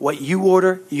for. What you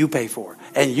order, you pay for.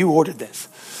 And you ordered this.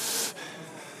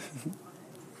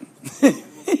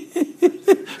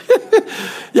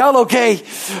 Y'all okay?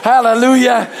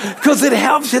 Hallelujah. Because it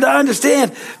helps you to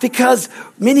understand. Because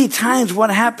many times what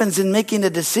happens in making a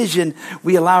decision,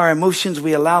 we allow our emotions,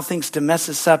 we allow things to mess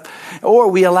us up, or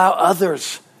we allow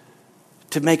others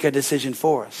to make a decision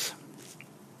for us.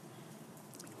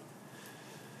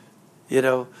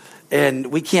 And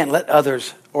we can't let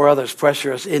others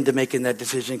pressure us into making that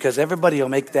decision because everybody will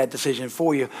make that decision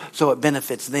for you so it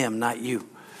benefits them, not you.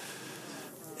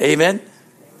 Amen?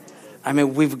 I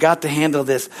mean, we've got to handle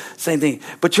this same thing.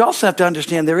 But you also have to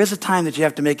understand there is a time that you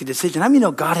have to make a decision. I mean,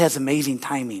 God has amazing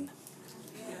timing.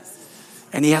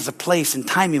 And he has a place and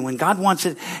timing. When God wants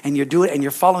it and you do it and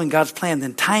you're following God's plan,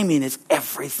 then timing is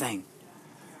everything.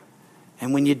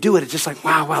 And when you do it, it's just like,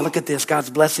 wow, look at this. God's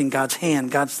blessing, God's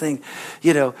hand, God's thing,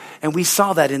 And we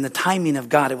saw that in the timing of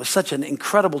God. It was such an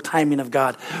incredible timing of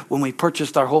God when we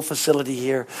purchased our whole facility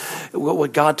here,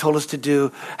 what God told us to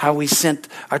do, how we sent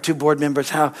our 2 board members,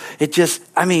 how it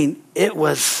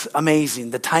was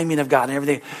amazing, the timing of God and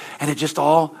everything. And it just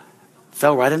all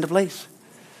fell right into place.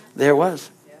 There it was.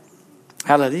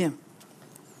 Hallelujah.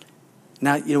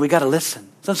 Now, we got to listen.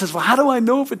 Someone says, well, how do I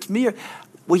know if it's me?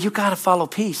 Well, you got to follow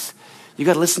peace. You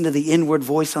got to listen to the inward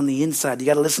voice on the inside. You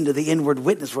got to listen to the inward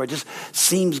witness where it just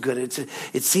seems good.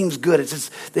 It seems good. It's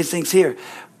just these things here.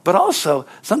 But also,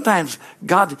 sometimes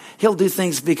God, he'll do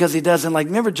things because he doesn't. Like,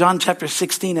 remember John chapter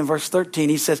 16 and verse 13,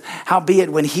 he says,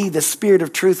 howbeit when he, the Spirit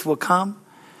of truth, will come,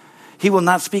 he will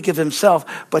not speak of himself,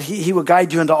 but he will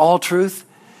guide you into all truth.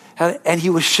 And he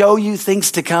will show you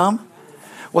things to come.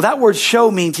 Well, that word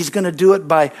show means he's going to do it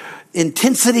by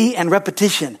intensity and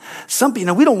repetition. Some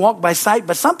people, we don't walk by sight,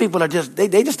 but some people are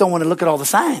they just don't want to look at all the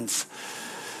signs.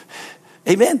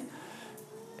 Amen.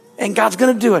 And God's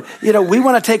going to do it. We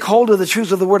want to take hold of the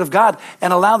truths of the Word of God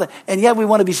and allow that. And we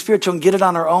want to be spiritual and get it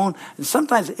on our own. And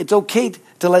sometimes it's okay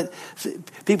to let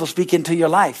people speak into your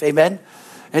life. Amen.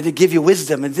 And to give you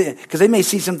wisdom, because they may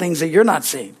see some things that you're not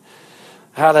seeing.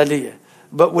 Hallelujah.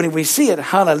 But when we see it,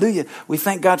 hallelujah, we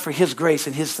thank God for his grace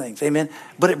and his things. Amen.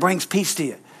 But it brings peace to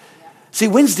you. See,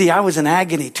 Wednesday I was in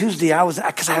agony. Tuesday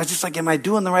because I was just like, am I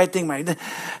doing the right thing?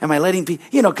 Am I letting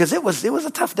people, because it was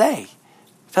a tough day.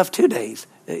 Tough 2 days,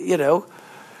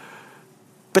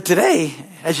 But today,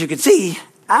 as you can see,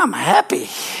 I'm happy.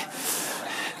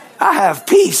 I have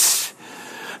peace.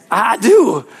 I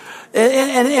do.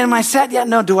 And I sat,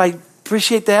 do I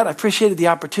appreciate that? I appreciated the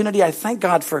opportunity. I thank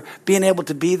God for being able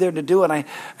to be there to do it.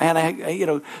 And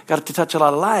I got to touch a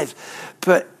lot of lives.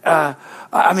 But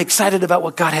I'm excited about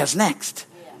what God has next.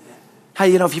 How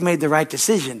if you made the right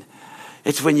decision?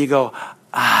 It's when you go,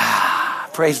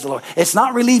 praise the Lord. It's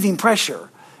not relieving pressure.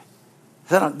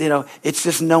 It's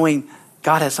just knowing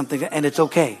God has something and it's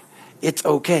okay. It's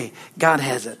okay. God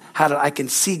has it. I can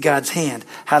see God's hand.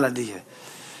 Hallelujah.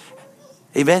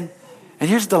 Amen. And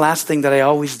here's the last thing that I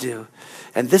always do.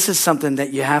 And this is something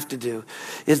that you have to do,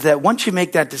 is that once you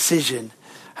make that decision,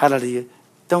 hallelujah,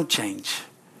 don't change.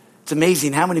 It's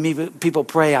amazing how many people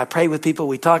pray. I pray with people.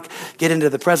 We talk, get into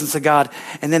the presence of God,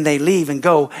 and then they leave and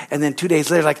go. And then 2 days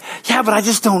later, like, yeah, but I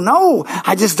just don't know.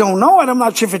 I just don't know it. I'm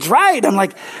not sure if it's right. I'm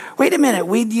like, wait a minute.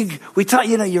 We taught,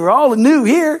 you're all new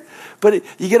here, but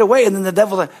you get away. And then the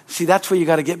devil's like, see, that's where you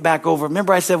got to get back over.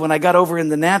 Remember I said when I got over in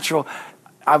the natural,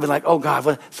 I'd be like, oh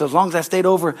God. So as long as I stayed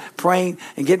over praying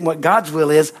and getting what God's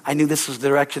will is, I knew this was the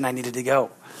direction I needed to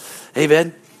go.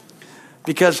 Amen.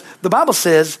 Because the Bible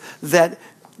says that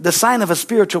the sign of a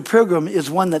spiritual pilgrim is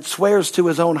one that swears to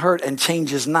his own hurt and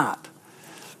changes not.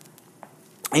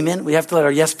 Amen. We have to let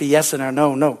our yes be yes and our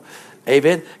no, no.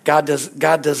 Amen. God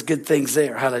does good things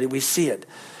there. Hallelujah. We see it.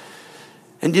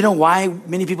 And do you know why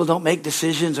many people don't make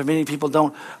decisions, or many people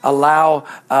don't allow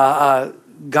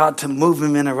God to move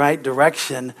them in the right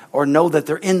direction, or know that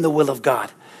they're in the will of God?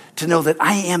 To know that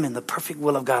I am in the perfect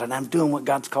will of God and I'm doing what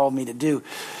God's called me to do,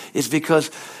 is because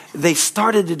they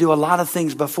started to do a lot of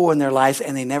things before in their lives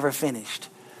and they never finished.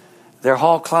 Their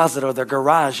hall closet or their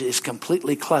garage is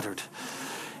completely cluttered.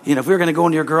 If we were going to go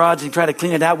into your garage and try to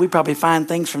clean it out, we'd probably find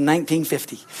things from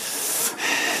 1950.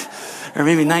 Or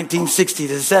maybe 1960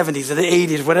 to the 70s or the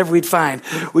 80s, whatever we'd find.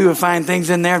 We would find things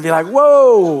in there and be like,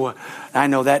 whoa. I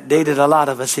know that dated a lot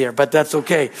of us here, but that's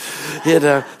okay.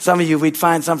 Some of you, we'd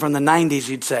find some from the 90s,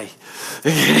 you'd say.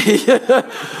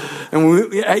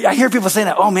 And I hear people saying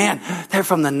that, oh man, they're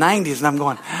from the 90s. And I'm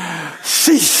going,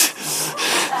 sheesh.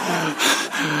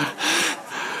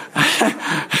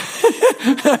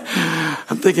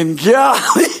 I'm thinking,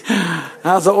 golly,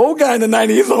 I was an old guy in the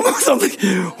 90s. I'm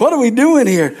thinking, what are we doing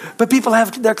here? But people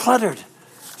they're cluttered.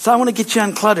 So I want to get you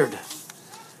uncluttered.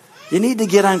 You need to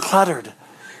get uncluttered.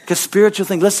 Because spiritual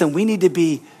thing, listen, we need to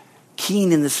be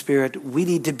keen in the spirit. We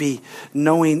need to be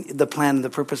knowing the plan and the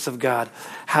purpose of God.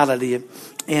 Hallelujah.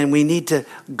 And we need to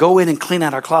go in and clean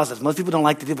out our closets. Most people don't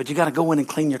like to do it, but you got to go in and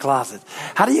clean your closet.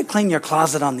 How do you clean your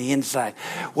closet on the inside?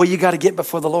 Well, you got to get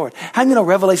before the Lord. How do you know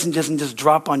revelation doesn't just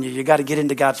drop on you? You got to get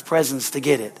into God's presence to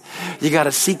get it. You got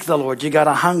to seek the Lord. You got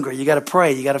to hunger. You got to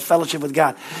pray. You got to fellowship with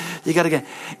God. You got to get.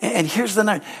 And here's the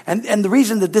night. And the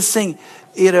reason that this thing,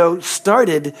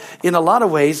 started in a lot of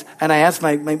ways. And I asked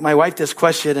my wife this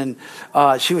question,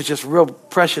 and she was just real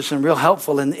precious and real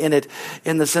helpful in it,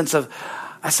 in the sense of,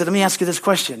 I said, let me ask you this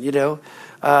question.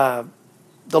 The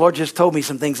Lord just told me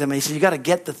some things. He said, you got to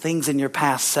get the things in your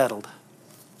past settled.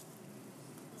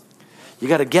 You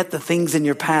got to get the things in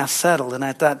your past settled. And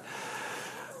I thought,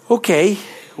 okay,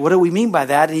 what do we mean by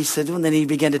that? And he said, and then he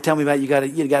began to tell me about you got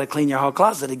to clean your whole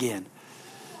closet again.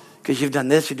 Because you've done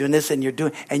this, you're doing this, and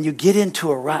and you get into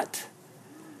a rut.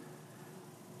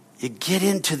 You get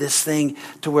into this thing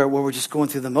to where we're just going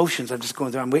through the motions.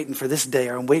 I'm waiting for this day,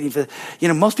 or I'm waiting for,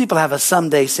 most people have a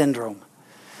someday syndrome.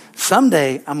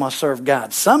 Someday I'm going to serve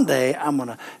God. Someday I'm going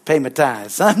to pay my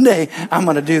tithes. Someday I'm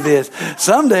going to do this.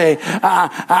 Someday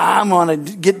I'm going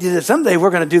to get this. Someday we're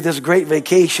going to do this great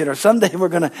vacation, or someday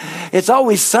it's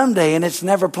always someday, and it's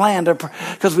never planned,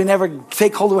 because we never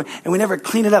take hold of it and we never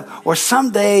clean it up. Or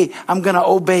someday I'm going to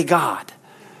obey God.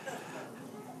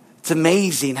 It's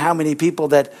amazing how many people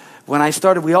that when I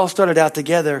started, we all started out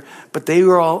together, but they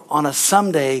were all on a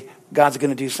someday, God's going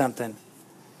to do something.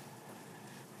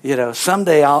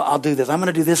 Someday I'll do this. I'm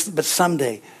going to do this, but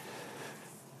someday.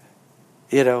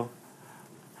 I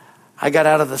got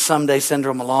out of the someday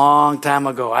syndrome a long time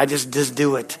ago. I just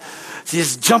do it. So you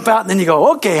just jump out, and then you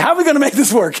go, okay, how are we going to make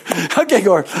this work? Okay,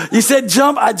 Gore, you said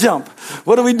jump, I jump.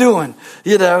 What are we doing?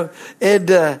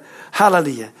 And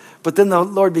hallelujah. But then the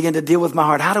Lord began to deal with my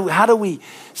heart. How do we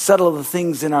settle the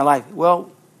things in our life?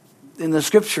 Well, in the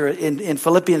scripture, in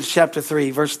Philippians chapter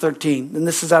 3, verse 13, and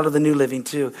this is out of the New Living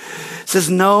too. It says,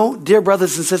 no, dear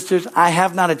brothers and sisters, I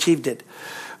have not achieved it,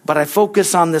 but I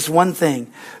focus on this one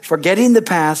thing, forgetting the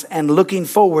past and looking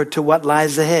forward to what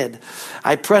lies ahead.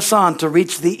 I press on to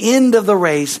reach the end of the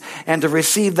race and to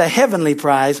receive the heavenly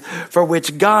prize for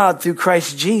which God, through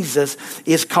Christ Jesus,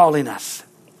 is calling us.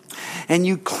 And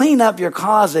you clean up your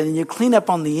closet, and you clean up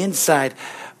on the inside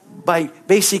by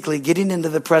basically getting into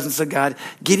the presence of God,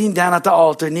 getting down at the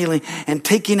altar, kneeling, and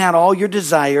taking out all your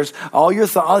desires, all your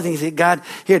thoughts, all the things. God,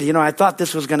 here, I thought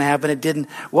this was going to happen. It didn't.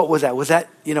 What was that? Was that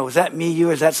me,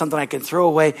 you? Is that something I can throw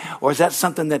away? Or is that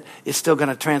something that is still going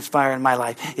to transpire in my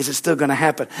life? Is it still going to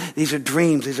happen? These are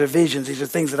dreams. These are visions. These are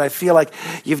things that I feel like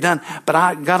you've done.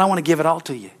 But God, I want to give it all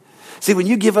to you. See, when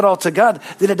you give it all to God,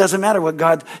 then it doesn't matter what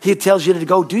God, He tells you to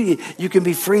go do. You can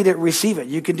be free to receive it.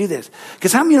 You can do this.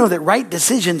 Because how many know that right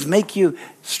decisions make you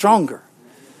stronger?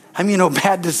 How many know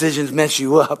bad decisions mess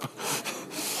you up?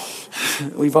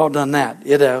 We've all done that,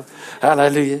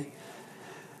 Hallelujah.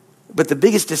 But the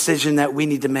biggest decision that we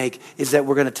need to make is that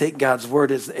we're going to take God's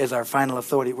word as our final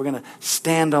authority. We're going to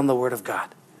stand on the word of God.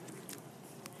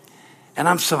 And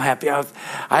I'm so happy. I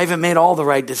haven't made all the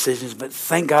right decisions, but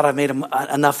thank God I've made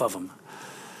enough of them.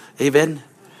 Amen?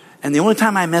 And the only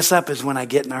time I mess up is when I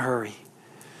get in a hurry.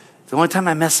 The only time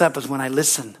I mess up is when I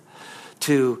listen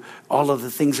to all of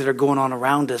the things that are going on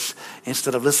around us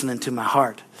instead of listening to my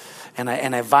heart. And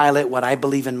I violate what I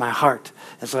believe in my heart.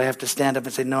 And so I have to stand up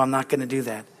and say, no, I'm not going to do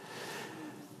that.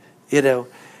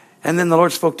 And then the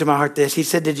Lord spoke to my heart this. He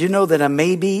said, did you know that a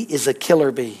maybe is a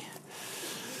killer bee?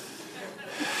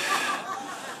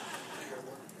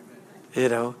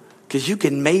 Because you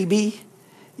can maybe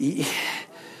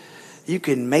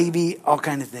all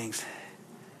kind of things.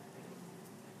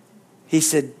 He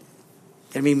said,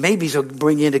 maybes will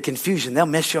bring you into confusion. They'll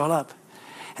mess you all up.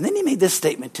 And then he made this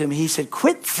statement to me. He said,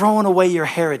 quit throwing away your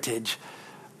heritage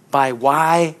by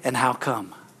why and how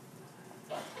come.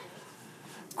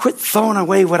 Quit throwing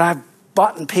away what I've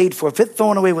bought and paid for. Quit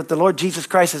throwing away what the Lord Jesus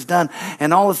Christ has done,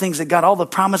 and all the things that God, all the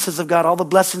promises of God, all the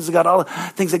blessings of God, all the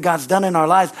things that God's done in our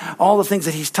lives, all the things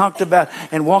that He's talked about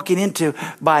and walking into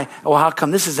by, how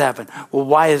come this has happened? Well,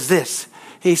 why is this?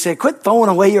 He said, quit throwing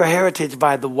away your heritage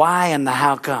by the why and the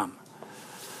how come.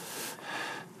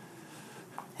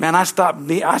 Man, I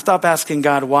stopped asking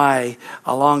God why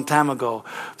a long time ago,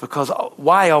 because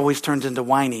why always turns into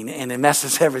whining and it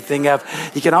messes everything up.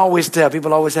 You can always tell.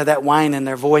 People always have that whine in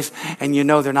their voice, and they're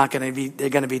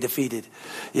going to be defeated,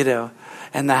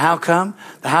 And the how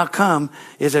come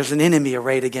is there's an enemy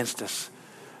arrayed against us.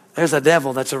 There's a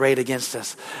devil that's arrayed against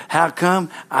us. How come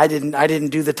I didn't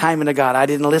do the timing of God? I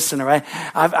didn't listen, right?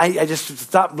 I just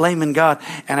stopped blaming God,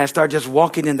 and I started just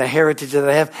walking in the heritage that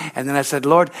I have. And then I said,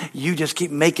 Lord, you just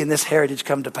keep making this heritage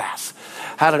come to pass.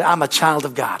 I'm a child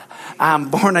of God. I'm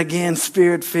born again,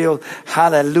 spirit filled.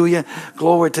 Hallelujah.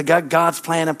 Glory to God. God's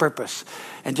plan and purpose.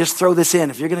 And just throw this in.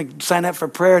 If you're going to sign up for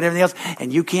prayer and everything else,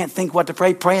 and you can't think what to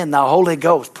pray, pray in the Holy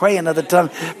Ghost. Pray in other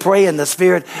tongues. Pray in the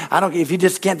Spirit. If you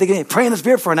just can't think of anything, pray in the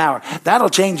Spirit for an hour. That'll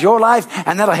change your life,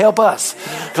 and that'll help us.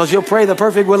 Because you'll pray the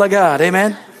perfect will of God.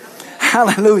 Amen?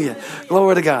 Hallelujah.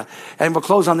 Glory to God. And we'll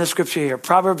close on this scripture here.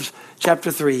 Proverbs chapter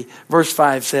 3, verse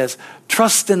 5 says,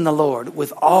 trust in the Lord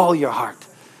with all your heart,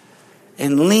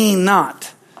 and lean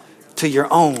not to your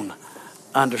own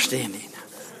understanding.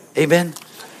 Amen?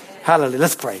 Hallelujah.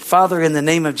 Let's pray. Father, in the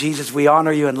name of Jesus, we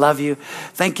honor you and love you.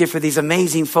 Thank you for these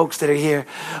amazing folks that are here.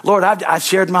 Lord, I've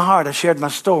shared my heart. I've shared my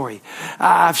story.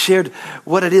 I've shared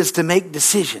what it is to make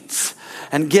decisions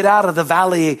and get out of the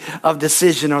valley of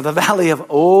decision or the valley of,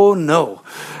 oh no.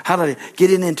 Hallelujah.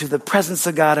 Getting into the presence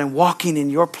of God and walking in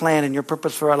your plan and your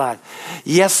purpose for our life.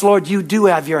 Yes, Lord, you do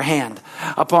have your hand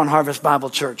upon Harvest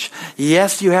Bible Church.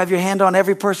 Yes, you have your hand on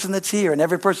every person that's here and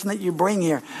every person that you bring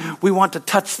here. We want to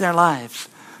touch their lives.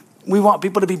 We want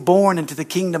people to be born into the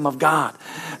kingdom of God.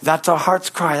 That's our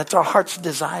heart's cry. That's our heart's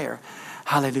desire.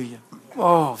 Hallelujah.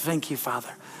 Oh, thank you,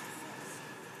 Father.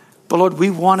 But Lord,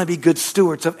 we want to be good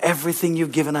stewards of everything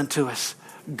you've given unto us.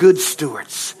 Good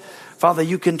stewards. Father,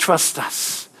 you can trust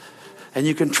us. And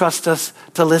you can trust us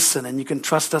to listen. And you can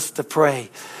trust us to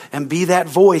pray. And be that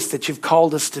voice that you've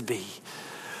called us to be.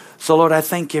 So Lord, I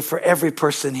thank you for every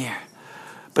person here.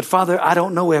 But Father, I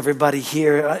don't know everybody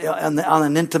here on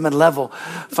an intimate level.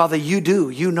 Father, you do.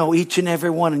 You know each and every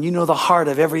one, and you know the heart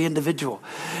of every individual.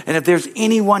 And if there's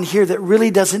anyone here that really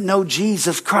doesn't know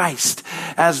Jesus Christ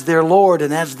as their Lord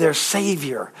and as their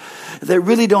Savior, that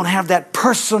really don't have that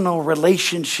personal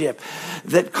relationship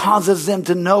that causes them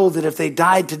to know that if they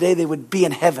died today, they would be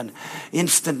in heaven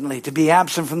instantly. To be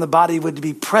absent from the body would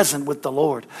be present with the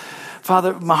Lord.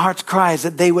 Father, my heart's cry is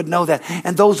that they would know that.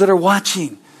 And those that are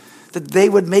watching, that they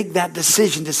would make that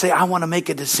decision to say, I want to make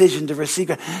a decision to receive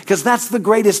God. Because that's the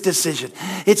greatest decision.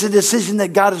 It's a decision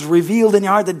that God has revealed in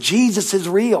your heart that Jesus is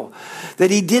real.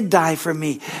 That he did die for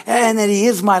me. And that he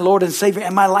is my Lord and Savior.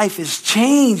 And my life is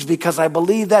changed because I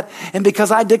believe that and because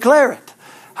I declare it.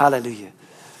 Hallelujah.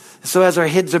 So as our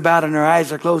heads are bowed and our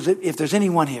eyes are closed, if there's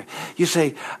anyone here, you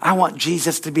say, I want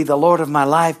Jesus to be the Lord of my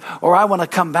life, or I want to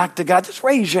come back to God, just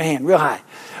raise your hand real high.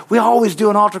 We always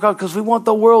do an altar call because we want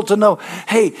the world to know,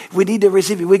 hey, we need to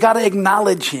receive it. We got to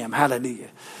acknowledge him. Hallelujah.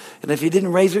 And if you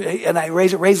didn't raise it, and I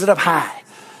raise it up high.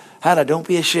 Hallelujah. Don't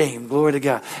be ashamed. Glory to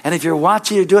God. And if you're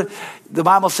watching, you do it. The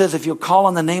Bible says, if you call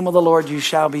on the name of the Lord, you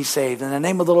shall be saved. And the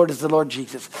name of the Lord is the Lord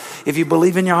Jesus. If you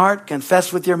believe in your heart,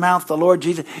 confess with your mouth the Lord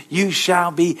Jesus, you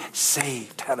shall be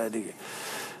saved. Hallelujah.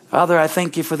 Father, I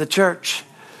thank you for the church.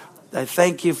 I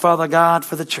thank you, Father God,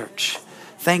 for the church.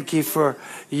 Thank you for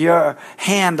your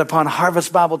hand upon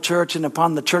Harvest Bible Church and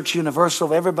upon the Church Universal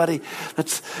of everybody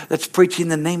that's preaching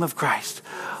the name of Christ.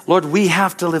 Lord, we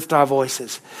have to lift our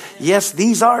voices. Yes,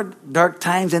 these are dark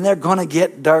times and they're going to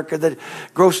get darker. The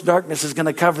gross darkness is going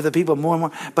to cover the people more and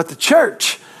more. But the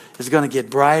church is going to get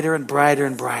brighter and brighter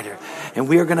and brighter. And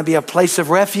we are going to be a place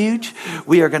of refuge.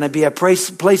 We are going to be a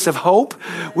place of hope.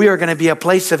 We are going to be a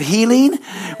place of healing.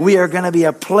 We are going to be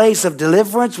a place of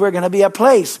deliverance. We're going to be a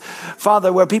place,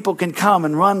 Father, where people can come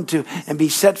and run to and be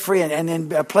set free, and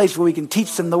in a place where we can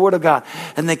teach them the Word of God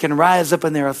and they can rise up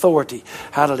in their authority.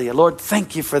 Hallelujah. Lord,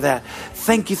 thank you for that.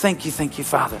 Thank you,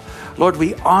 Father. Lord,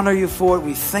 we honor you for it.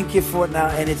 We thank you for it now.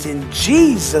 And it's in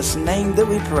Jesus' name that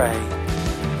we pray.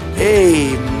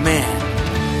 Amen.